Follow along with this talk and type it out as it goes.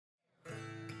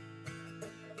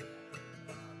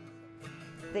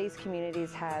These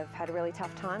communities have had a really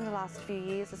tough time the last few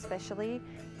years especially.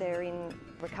 They're in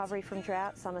recovery from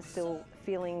drought, some are still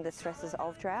feeling the stresses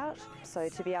of drought. So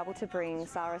to be able to bring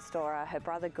Sara, her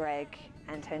brother Greg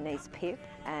and her niece Pip,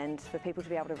 and for people to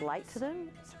be able to relate to them,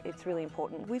 it's really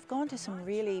important. We've gone to some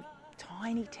really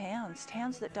tiny towns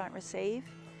that don't receive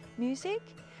music,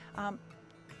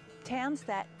 towns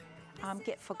that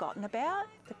get forgotten about.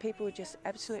 The people are just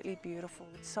absolutely beautiful,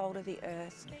 salt of the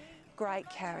earth, great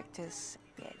characters.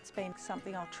 Yeah, it's been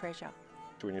something I'll treasure.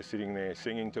 When you're sitting there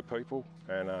singing to people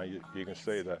and you can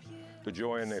see the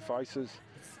joy in their faces,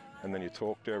 and then you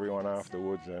talk to everyone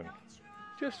afterwards, and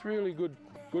just really good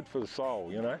for the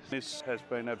soul, you know. This has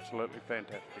been absolutely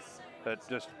fantastic. It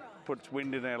just puts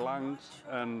wind in our lungs,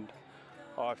 and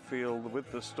I feel with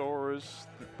the storers,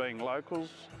 being locals,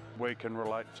 we can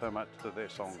relate so much to their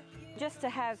songs. Just to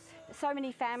have so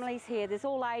many families here, there's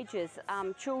all ages,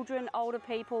 children, older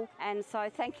people, and so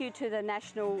thank you to the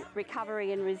National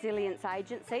Recovery and Resilience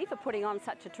Agency for putting on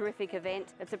such a terrific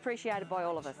event. It's appreciated by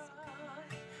all of us.